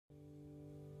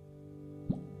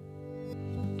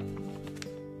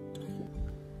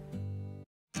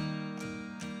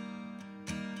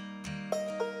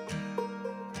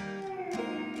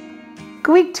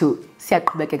Kwi-week 2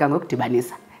 siyaqhubekeka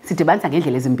ngokudibanisa. Sidibanisa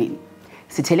ngendlela ezimbini.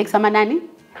 Sithelekisa amanani,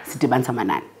 sidibanisa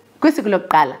amanani. Kwisiku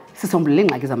lokuqala sisombulula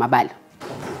ingxaki zamabala.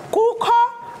 Kukho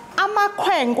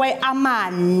amakhwenkwe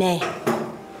amane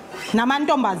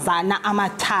namantombazana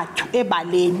amathathu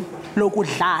ebaleni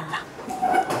lokudlala.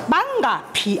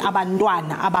 Bangaphi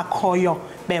abantwana abakhoyo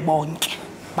bebonke?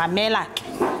 Mamela ke.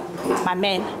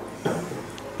 Mamela.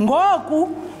 Ngoku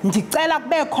ndicela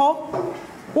kubekho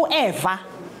uEva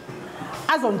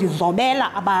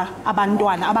azondizobela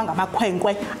abantwana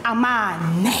abangamakhwenkwe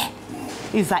amane.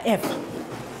 Iza Eva.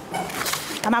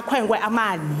 Amakhwenkwe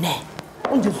amane.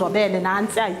 Undizobele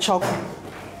nansi ayitshoko.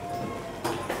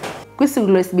 Kwisiku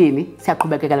lwesibini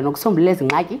siyaqhubekeka nokusombulula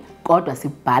izingxaki kodwa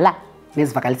sibhala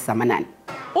nezivakalisi zamanani.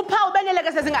 Uphawu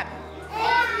beneleke sezingaphi?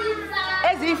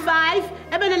 Ezi5.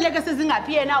 Ebeneleke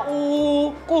sezingaphi yena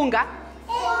ukunga?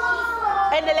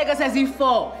 Eneleke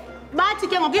sezi4. Bathi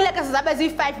ke ngokileke sizabe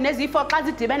zi5 nezi4 xa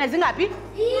zidibene zingaphi?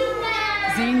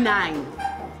 Zi9.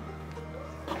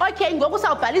 Okay, ngoku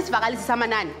sawubhala isivakalisi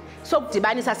samanani.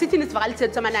 Sokudibanisa sithini isivakalisi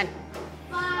sethu samanani?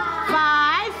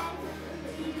 5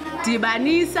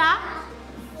 dibanisa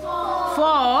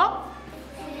 4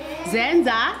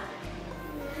 zenza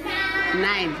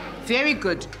 9. Very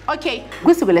good. Okay.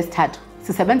 Kwisuku lesithathu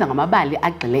sisebenza ngamabali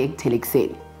agxile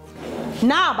ekuthelekiseni.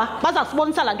 Naba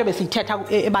bazasibonisa lanto besiyithetha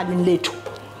ebalini lethu.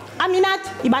 Aminat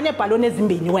iba nebhaloni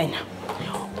ezimbini wena.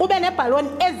 Ube nebhaloni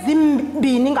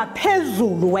ezimbini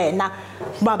ngaphezulu wena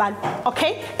babali.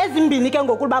 Okay? Ezimbini ke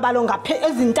ngoku babalo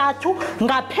ezintathu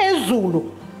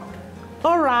ngaphezulu.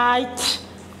 All right.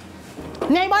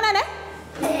 Niyibona ne?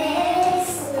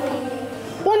 Yes.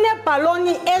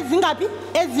 Unebhaloni ezingaphi?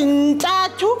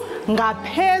 Ezintathu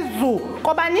ngaphezulu.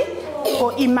 Kobani?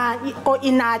 Ko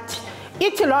inathi.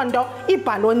 Ithi lonto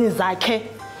ibhaloni zakhe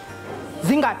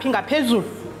zingaphi ngaphezulu?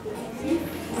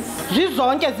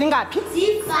 Zizonke zingaphi?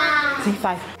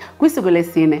 Zi5. Kwisuku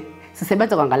lesine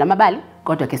sisebenza kwangalamabali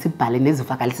kodwa ke sibhale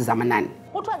nezivakalisi zamanani.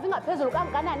 Kuthiwa zingaphezulu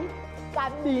kangakanani?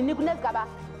 Kabini kunezigaba.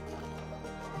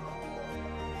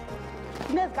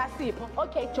 Kunezikasipho.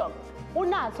 Okay, John.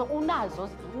 Unazo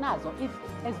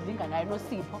ezilinganayo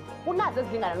noSipho. Unazo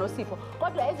ezilingana noSipho.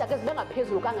 Kodwa ezakhe zibe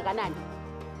ngaphezulu kangakanani?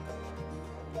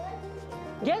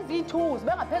 Ngezi2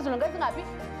 zibe ngaphezulu ngezingaphi?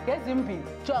 Ngezimbili.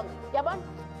 Jonga, yabona?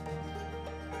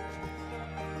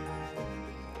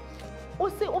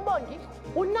 Ubongi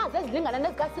unazo ezilingana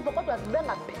nezikaSipho kodwa zibe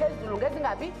ngaphezulu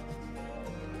ngezingaphi?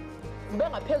 Zibe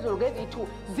ngaphezulu ngezi2.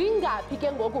 Zingaphi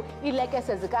ke ngoku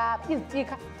ilekese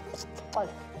izitika? Xola.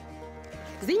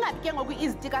 Zingaphi ke ngoku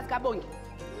izitika zikaBongi?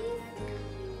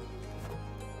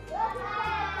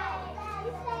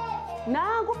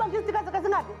 Nangu uBongi izitika zakhe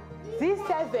zingaphi?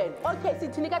 Zi7. Okay,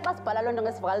 sithini ke xa sibhala lonto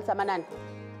ngesivakalisi samanani?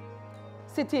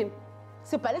 Sithini?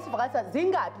 Sibhala isivakalisi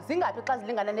zingaphi xa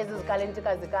zilingana nezi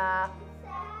zikalentika zika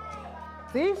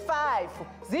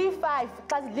Zi5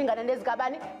 xa zilingana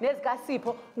nezikabani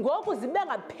nezikaSipho. Ngoku zibe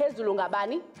ngaphezulu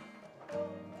ngabani?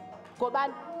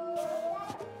 Ngobani?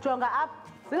 Jonga apha.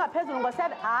 Zingaphezulu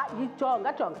ngo7.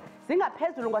 Jonga.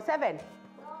 Zingaphezulu ngo7.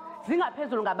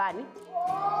 Zingaphezulu ngabani?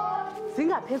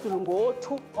 Zingaphezulu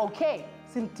ngo2. Okay.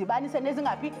 Sidibanise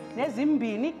nezingaphi?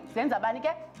 Nezimbini zenza bani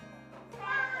ke?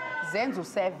 Zenza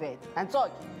u7. Nantso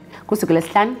ke. Kwisuku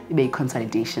lesihlanu ibe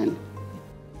yi-consolidation.